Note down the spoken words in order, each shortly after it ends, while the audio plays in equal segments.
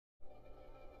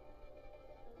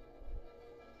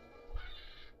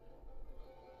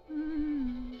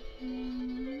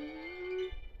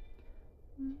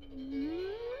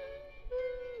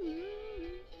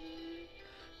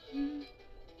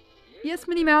Yes,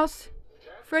 Minnie Mouse.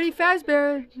 Freddy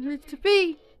Fazbear needs to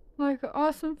be like an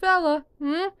awesome fella.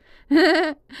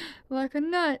 Like a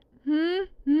nut.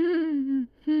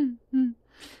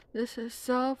 This is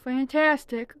so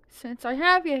fantastic. Since I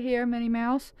have you here, Minnie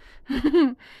Mouse.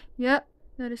 Yep,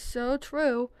 that is so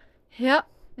true. Yep,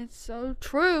 it's so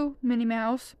true, Minnie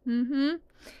Mouse.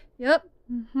 Yep.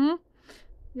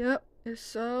 Yep, it's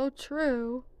so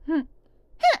true. I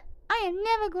am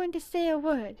never going to say a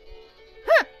word.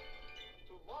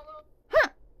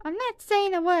 I'm not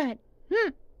saying a word.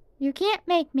 You can't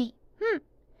make me.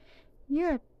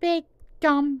 You're a big,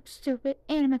 dumb, stupid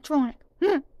animatronic.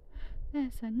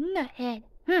 That's a nuthead.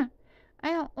 I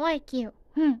don't like you.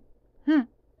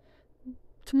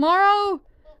 Tomorrow,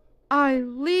 I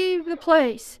leave the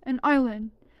place, an island,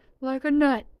 like a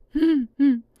nut.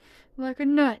 Like a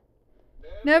nut.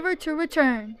 Never to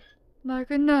return. Like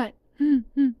a nut.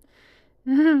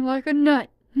 Like a nut.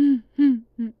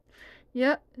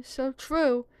 Yep, it's so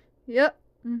true. Yep.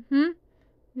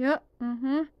 Yep.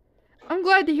 I'm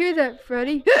glad to hear that,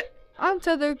 Freddy. I'll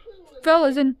tell the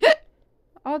fellas and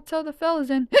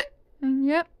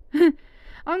yep.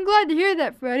 I'm glad to hear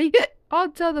that, Freddy. I'll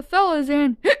tell the fellas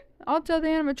and I'll tell the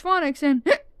animatronics and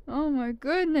oh my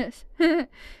goodness.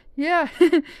 Yeah.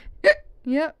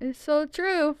 Yep, it's so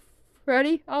true,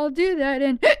 Freddy. I'll do that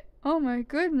and oh my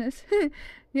goodness.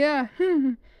 Yeah.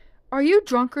 Are you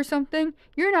drunk or something?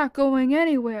 You're not going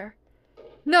anywhere.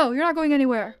 No, you're not going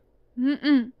anywhere.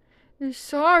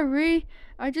 Sorry.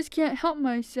 I just can't help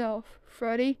myself,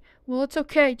 Freddy. Well, it's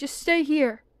okay. Just stay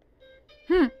here.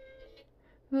 Well,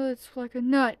 it's like a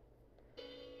nut.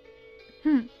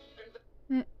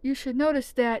 You should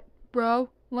notice that, bro.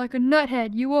 Like a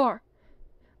nuthead, you are.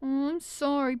 Oh, I'm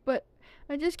sorry, but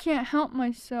I just can't help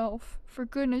myself. For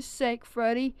goodness sake,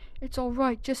 Freddy. It's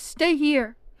alright. Just stay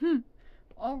here.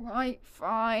 Alright,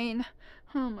 fine.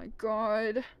 Oh my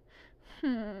god.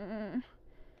 And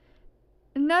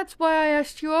that's why I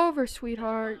asked you over,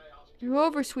 sweetheart. You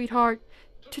over, sweetheart.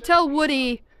 To tell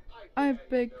Woody I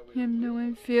beg him no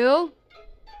infill.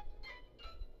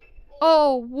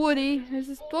 Oh, Woody,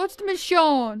 what's been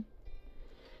shown?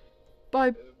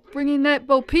 By bringing that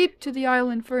Bo Peep to the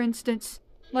island, for instance.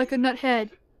 Like a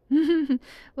nuthead.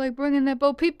 Like bringing that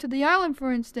Bo Peep to the island,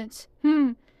 for instance.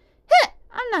 I'm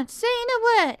not saying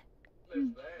a word.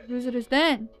 Visitors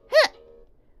then.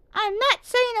 I'm not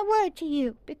saying a word to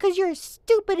you because you're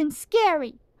stupid and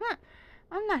scary.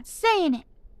 I'm not saying it.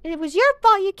 It was your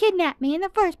fault you kidnapped me in the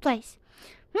first place.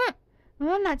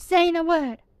 I'm not saying a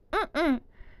word.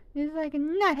 It's like a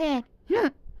nuthead.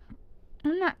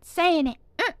 I'm not saying it.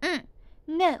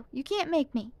 No, you can't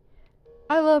make me.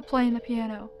 I love playing the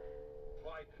piano.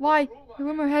 Why, the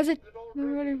rumor has it,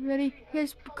 Freddy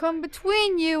has come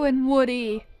between you and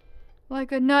Woody.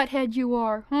 Like a nuthead you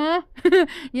are, huh?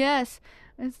 Yes,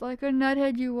 it's like a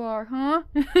nuthead you are, huh?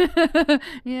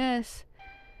 Yes.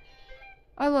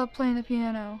 I love playing the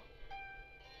piano.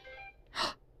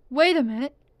 Wait a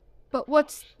minute. But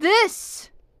what's this?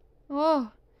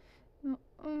 Oh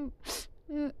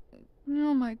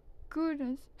my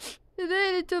goodness.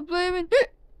 They need to blame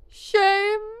it.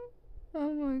 Shame.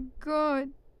 Oh my god.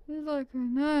 It's like a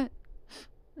nut.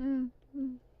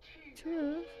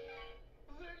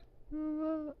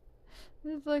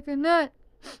 It's like a nut.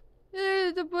 They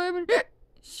need to blame it.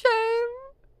 Shame.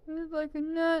 It's like a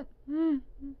nut.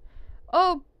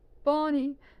 Oh,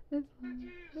 Bonnie.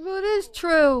 Well, it is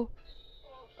true.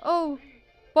 Oh,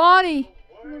 Bonnie.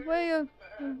 The way of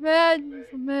bad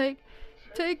make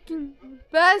taking the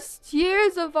best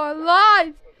years of our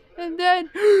lives and then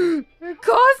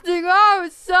costing our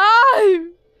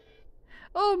time.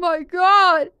 Oh my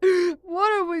god.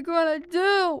 What are we gonna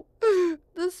do?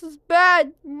 This is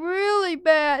bad. Really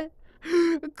bad.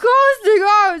 Costing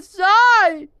our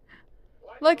time.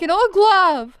 Like an old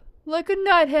glove. Like a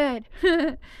nuthead.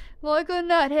 Like a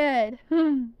nuthead.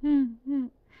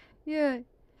 Yeah.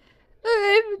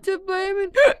 Even to blame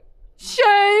it.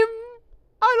 Shame.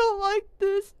 I don't like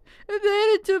this. If they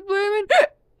needed to blame it.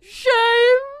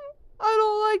 Shame. I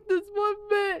don't like this one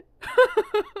bit.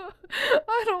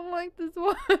 I don't like this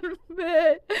one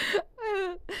bit.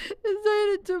 If they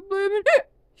needed to blame it.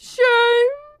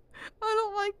 Shame. I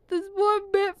don't like this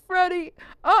one bit, Freddy.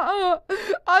 I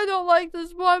don't like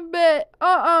this one bit.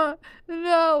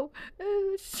 No.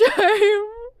 Shame.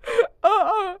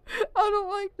 I don't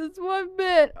like this one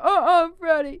bit.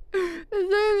 Freddy. Is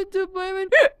there to blame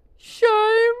it?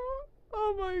 Shame.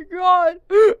 Oh my god.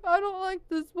 I don't like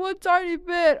this one tiny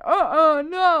bit.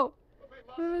 No.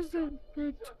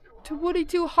 To Woody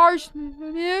too harsh.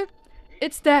 Yeah?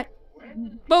 It's that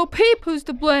Bo Peep who's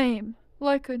to blame.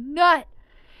 Like a nut.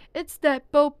 It's that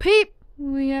Bo Peep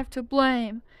we have to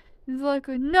blame. It's like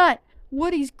a nut.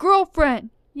 Woody's girlfriend.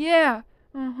 Yeah.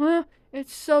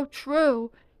 It's so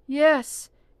true. Yes.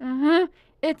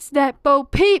 It's that Bo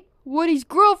Peep, Woody's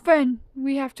girlfriend,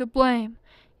 we have to blame.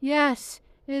 Yes.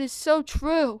 It is so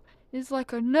true. It's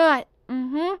like a nut.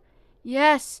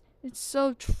 Yes. It's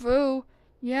so true.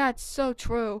 Yeah, it's so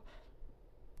true.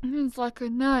 It's like a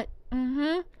nut.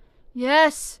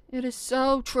 Yes. It is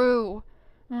so true.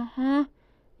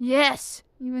 Yes.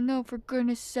 Even though, for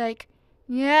goodness sake.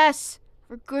 Yes.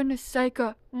 For goodness sake.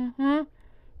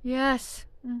 Yes.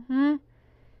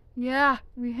 Yeah,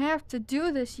 we have to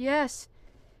do this, yes.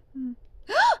 Yeah,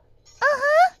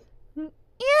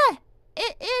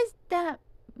 it is that.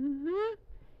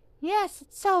 Yes,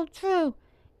 it's so true.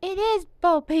 It is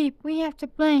Bo Peep we have to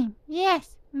blame.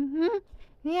 Yes.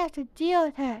 We have to deal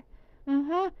with her.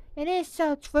 It is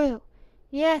so true.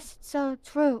 Yes, it's so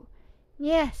true.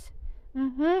 Yes.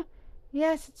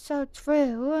 Yes, it's so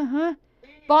true.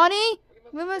 Bonnie,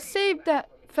 we must save that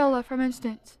fella from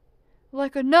instance.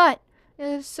 Like a nut. It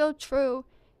is so true.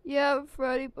 Yeah,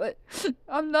 Freddy, but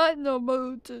I'm not in the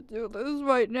mood to do this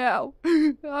right now.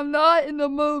 I'm not in the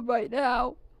mood right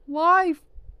now. Why,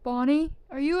 Bonnie?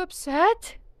 Are you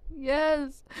upset?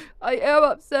 Yes, I am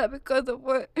upset because of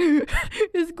what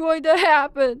is going to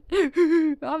happen.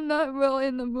 I'm not really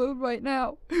in the mood right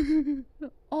now.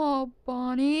 Oh,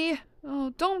 Bonnie.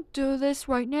 Oh, don't do this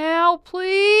right now,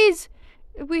 please.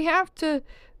 We have to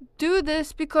do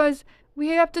this because we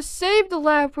have to save the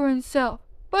lad for himself.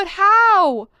 But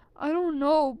how? I don't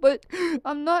know, but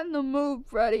I'm not in the mood,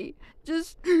 Freddy.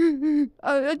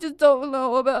 I just don't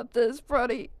know about this,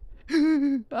 Freddy.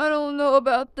 I don't know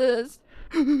about this.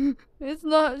 It's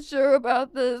not sure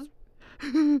about this.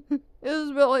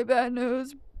 It's really bad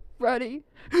news, Freddy.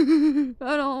 I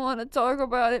don't want to talk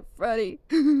about it, Freddy.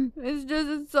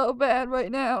 It's so bad right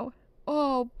now.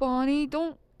 Oh, Bonnie,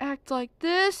 don't act like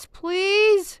this,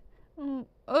 please. Oh,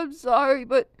 I'm sorry,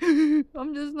 but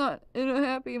I'm just not in a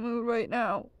happy mood right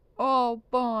now. Oh,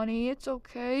 Bonnie, it's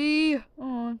okay.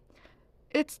 Oh,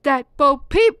 it's that Bo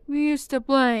Peep we used to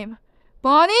blame.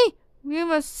 Bonnie, we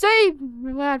must save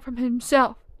the lad from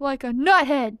himself, like a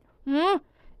nuthead.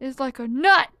 It's like a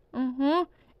nut.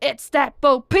 It's that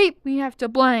Bo Peep we have to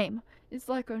blame. It's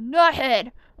like a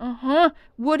nuthead.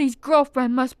 Woody's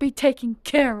girlfriend must be taken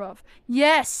care of.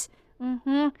 Yes.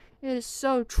 It is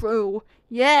so true.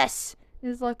 Yes.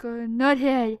 It's like a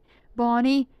nuthead,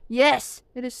 Bonnie. Yes.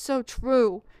 It is so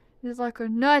true. It's like a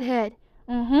nuthead.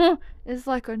 It's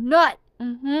like a nut.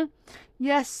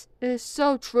 Yes. It is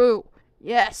so true.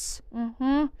 Yes.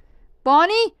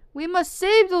 Bonnie, we must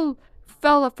save the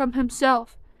fella from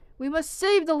himself. We must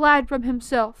save the lad from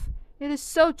himself. It is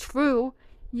so true.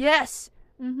 Yes.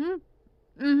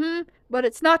 But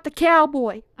it's not the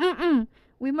cowboy.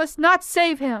 We must not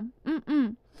save him.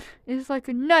 It's like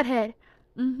a nuthead.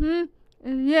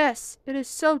 Yes, it is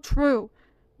so true.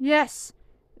 Yes.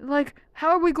 Like, how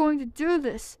are we going to do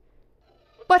this?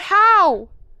 But how?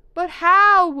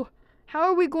 How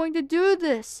are we going to do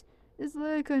this? It's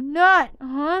like a nut,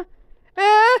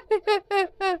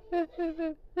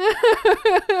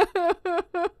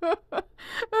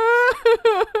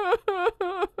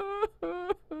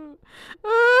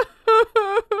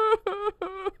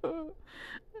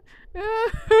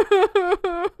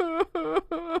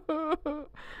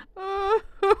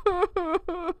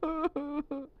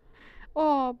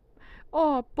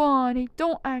 Oh, Bonnie,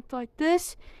 don't act like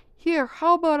this. Here,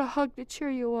 how about a hug to cheer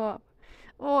you up?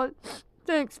 Oh,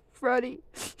 thanks, Freddy.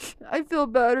 I feel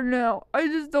better now. I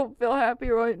just don't feel happy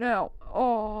right now.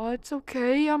 Oh, it's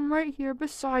okay. I'm right here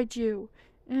beside you.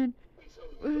 And,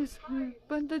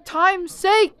 but the time's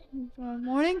sake.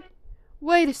 Morning.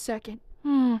 Wait a second.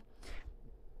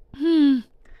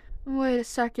 Wait a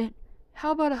second.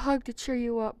 How about a hug to cheer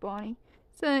you up, Bonnie?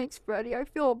 Thanks, Freddy. I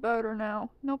feel better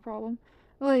now. No problem.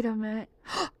 Wait a minute.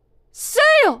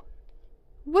 Sail!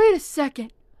 Wait a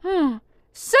second.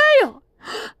 Sail!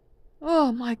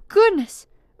 Oh my goodness.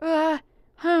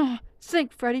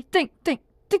 Think, Freddy. Think.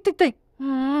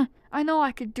 I know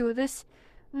I could do this.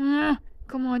 Come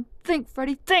on, think,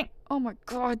 Freddy. Think. Oh my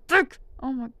God, think.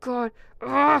 Oh my God.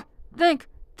 Think.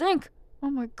 Oh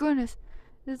my goodness.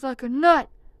 It's like a nut.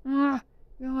 Think.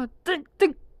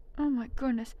 Oh my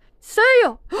goodness.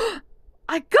 Sail!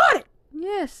 I got it!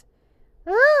 Yes.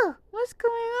 Oh, what's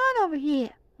going on over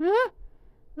here?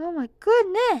 Oh my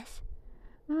goodness.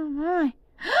 Oh my.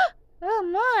 Oh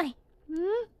my.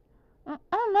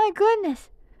 Oh my goodness.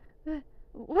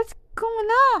 What's going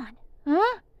on?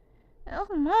 Oh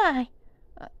my.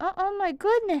 Oh my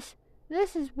goodness.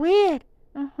 This is weird.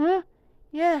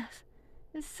 Yes.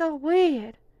 It's so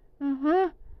weird.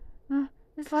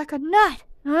 It's like a nut,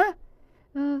 huh?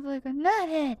 It's like a nut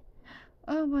head.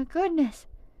 Oh my goodness.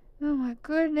 Oh my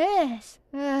goodness.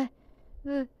 That's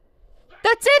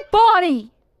it,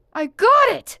 Bonnie! I got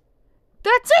it!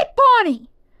 That's it, Bonnie!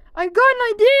 I got an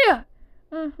idea!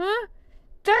 Uh-huh.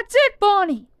 That's it,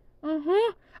 Bonnie!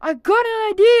 Uh-huh. I got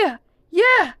an idea!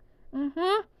 Yeah!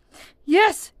 Uh-huh.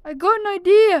 Yes, I got an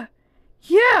idea!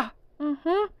 Yeah!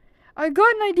 Uh-huh. I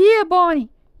got an idea, Bonnie!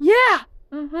 Yeah!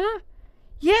 Uh-huh.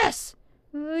 Yes!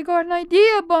 I got an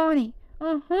idea, Bonnie!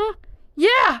 Uh-huh.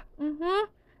 Yeah! Uh-huh.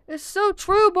 It's so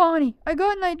true, Bonnie! I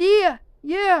got an idea!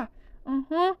 Yeah!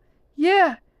 Uh-huh.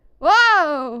 Yeah!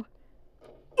 Whoa!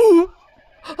 Oh!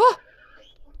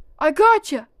 I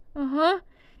got you! Uh-huh.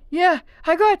 Yeah,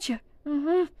 I got you!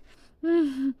 Uh-huh.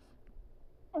 Mm-hmm.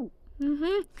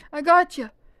 Mm-hmm. I got you!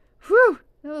 Whew!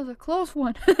 That was a close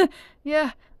one.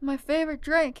 Yeah, my favorite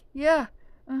drink. Yeah.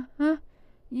 Uh-huh.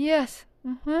 Yes.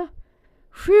 Uh-huh.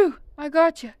 Phew! I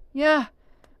got you. Yeah.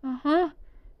 Uh-huh.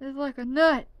 It's like a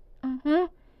nut. Uh-huh.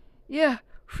 Yeah.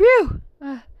 Phew!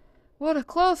 What a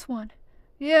close one.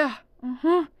 Yeah.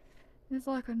 Uh-huh. It's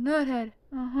like a nut head.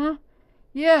 Uh-huh.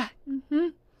 Yeah. Mm-hmm.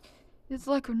 It's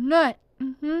like a nut.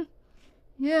 Mm-hmm.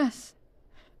 Yes.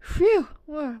 Phew!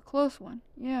 What a close one.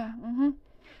 Yeah. Uh-huh.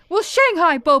 We'll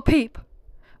Shanghai Bo Peep.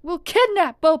 We'll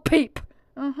kidnap Bo Peep.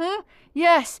 Uh-huh.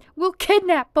 Yes, we'll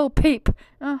kidnap Bo Peep.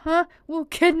 Uh-huh. We'll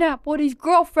kidnap Woody's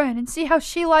girlfriend and see how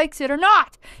she likes it or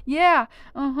not. Yeah.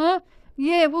 Uh-huh.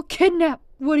 Yeah, we'll kidnap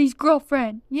Woody's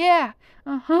girlfriend. Yeah.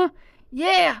 Uh-huh.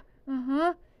 Yeah.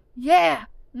 Uh-huh. Yeah.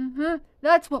 Uh-huh.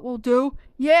 That's what we'll do.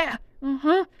 Yeah.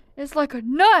 Uh-huh. It's like a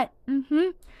nut. Mm-hmm.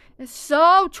 It's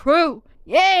so true.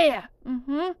 Yeah.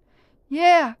 Mm-hmm.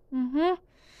 Yeah. Mm-hmm.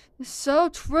 It's so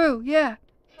true. Yeah.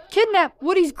 Kidnap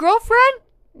Woody's girlfriend?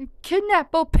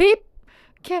 Kidnap Bo Peep?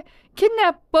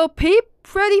 Kidnap Bo Peep?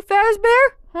 Freddy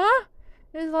Fazbear? Huh?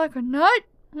 It's like a nut?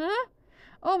 Huh?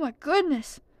 Oh my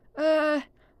goodness. I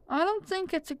don't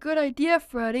think it's a good idea,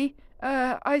 Freddy.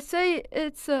 I say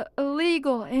it's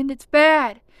illegal and it's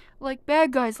bad. Like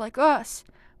bad guys like us.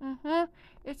 Uh-huh.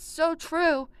 It's so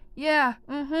true. Yeah.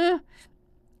 Uh-huh.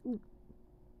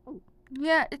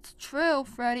 Yeah, it's true,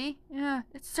 Freddy. Yeah,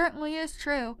 it certainly is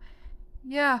true.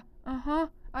 Yeah, uh-huh.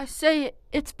 I say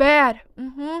it's bad.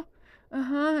 Uh-huh.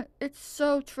 Uh-huh. It's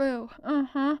so true.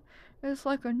 Uh-huh. It's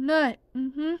like a nut.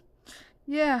 Mm-hmm.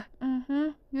 Yeah.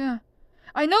 Uh-huh. Yeah.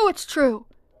 I know it's true,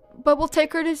 but we'll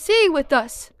take her to sea with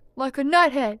us, like a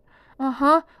nuthead.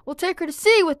 Uh-huh. We'll take her to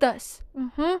sea with us.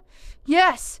 Uh-huh.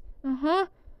 Yes. Uh-huh.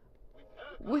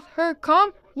 With her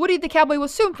come, Woody the cowboy will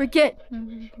soon forget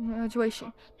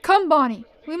graduation. Come, Bonnie.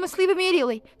 We must leave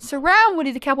immediately. Surround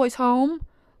Woody the cowboy's home,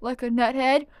 like a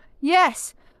nuthead.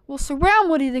 Yes. We'll surround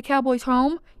Woody the cowboy's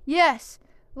home. Yes.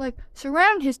 Like,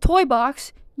 surround his toy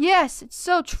box. Yes, it's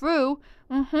so true.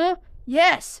 Uh-huh.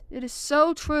 Yes, it is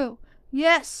so true.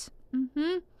 Yes.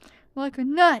 Mm-hmm. Like a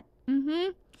nut.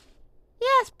 Mm-hmm.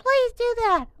 Yes, please do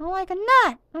that. Like a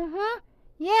nut. Uh-huh.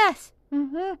 Yes.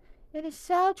 Mm-hmm. It is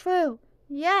so true.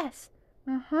 Yes.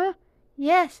 Uh-huh.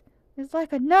 Yes. It's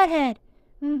like a nut head.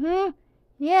 Mm-hmm.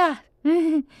 Yeah.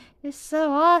 It's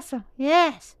so awesome.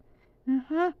 Yes.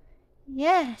 Uh-huh.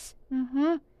 Yes.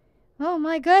 Mm-hmm. Oh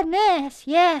my goodness.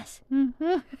 Yes.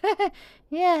 Mm-hmm.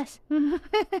 Yes.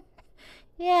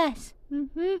 Yes.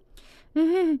 Mm-hmm.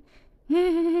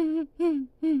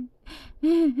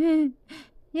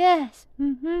 Yes.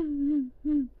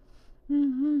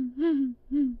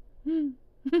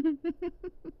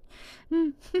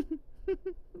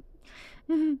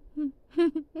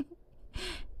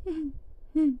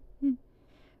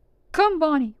 Come,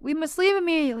 Bonnie, we must leave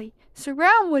immediately.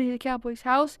 Surround Woody the cowboy's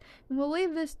house, and we'll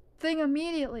leave this thing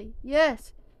immediately.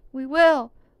 Yes, we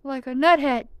will, like a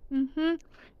nuthead. Mm-hmm.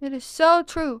 It is so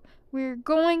true. We're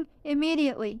going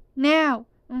immediately. Now.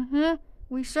 Mm-hmm.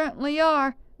 We certainly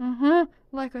are. Mm-hmm.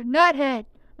 Like a nuthead.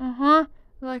 Uh-huh.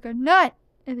 Like a nut.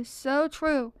 It is so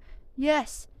true.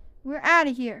 Yes. We're out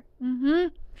of here. Mm-hmm.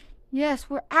 Yes,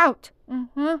 we're out.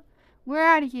 Mm-hmm. We're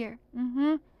out of here.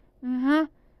 Mm-hmm. Mm-hmm.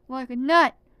 Like a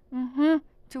nut. Mm-hmm.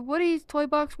 To Woody's toy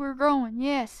box we're going.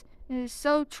 Yes. It is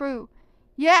so true.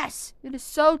 Yes. It is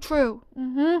so true.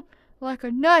 Mm-hmm. Like a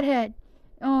nuthead.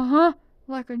 Uh-huh.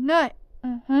 Like a nut.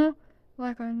 Uh-huh.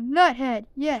 Like a nuthead.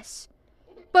 Yes.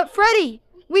 But Freddy,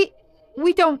 we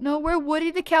don't know where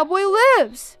Woody the cowboy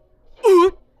lives.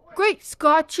 Great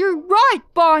Scott, you're right,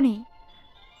 Bonnie.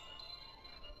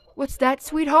 What's that,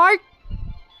 sweetheart?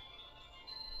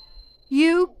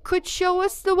 You could show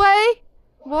us the way?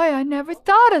 Why, I never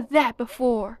thought of that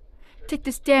before. Take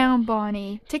this down,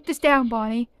 Bonnie. Take this down,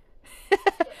 Bonnie.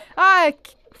 Hi,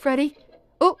 Freddy.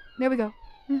 Oh, there we go.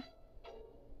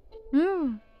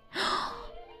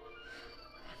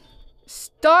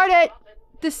 start at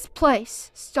this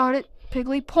place. Start at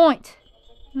Piggly Point.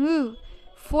 Ooh.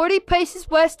 40 paces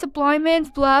west to Blind Man's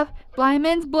Bluff. Blind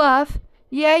Man's Bluff.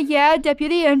 Yeah,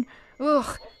 deputy. And,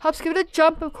 Hop's give it a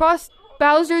jump across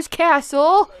Bowser's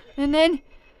Castle. And then,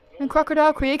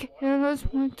 Crocodile Creek. And there's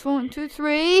 1, 2,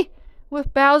 3.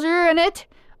 With Bowser in it.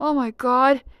 Oh my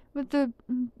god. With the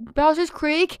Bowser's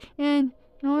Creek. And,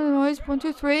 noise. 1,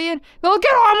 2, 3. And, oh,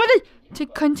 get on with it! To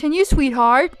continue,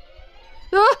 sweetheart.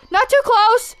 Not too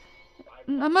close!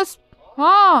 I must...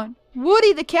 on.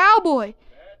 Woody the cowboy.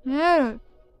 Yeah.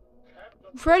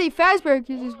 Freddy Fazbear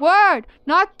gives his word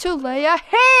not to lay a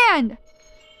hand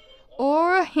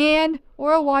or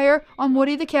a wire on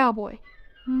Woody the cowboy.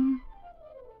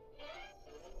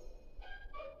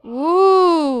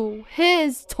 Ooh,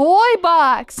 his toy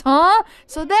box, huh?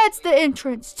 So that's the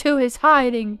entrance to his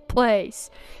hiding place.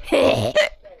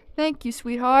 Thank you,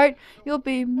 sweetheart. You'll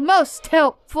be most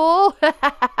helpful.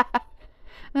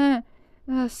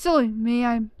 Silly me,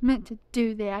 I meant to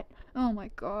do that. Oh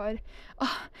my god.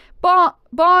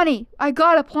 Bonnie, I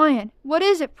got a plan. What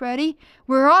is it, Freddy?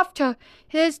 We're off to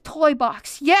his toy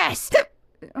box. Yes!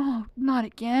 Oh, not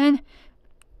again.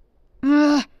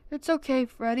 It's okay,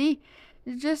 Freddy.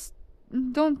 Just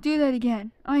don't do that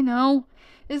again. I know.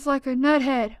 It's like a nut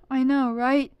head. I know,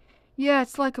 right? Yeah,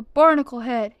 it's like a barnacle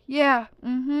head. Yeah,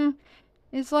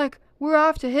 It's like we're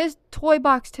off to his toy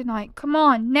box tonight. Come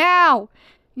on, now!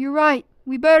 You're right.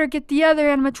 We better get the other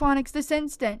animatronics this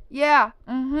instant. Yeah,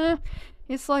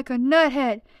 It's like a nut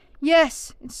head.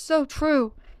 Yes, it's so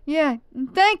true. Yeah,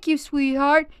 and thank you,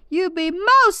 sweetheart. You'd be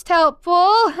most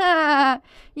helpful.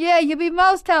 Yeah, you'd be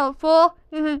most helpful.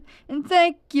 And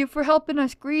thank you for helping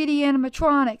us greedy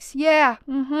animatronics. Yeah,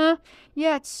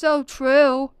 Yeah, it's so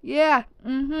true. Yeah,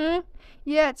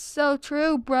 Yeah, it's so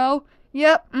true, bro.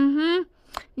 Yep,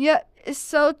 Yeah, it's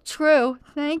so true.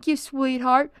 Thank you,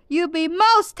 sweetheart. You'd be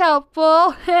most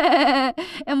helpful.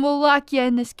 And we'll lock you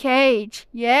in this cage.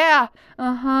 Yeah,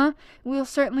 We'll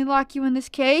certainly lock you in this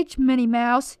cage, Minnie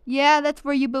Mouse. Yeah, that's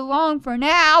where you belong for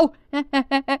now.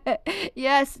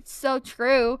 Yes, it's so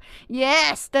true.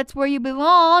 Yes, that's where you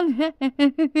belong.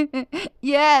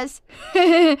 Yes.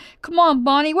 Come on,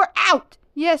 Bonnie, we're out.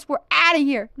 Yes, we're out of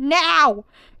here. Now.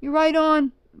 You're right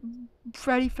on,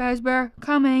 Freddy Fazbear.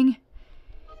 Coming.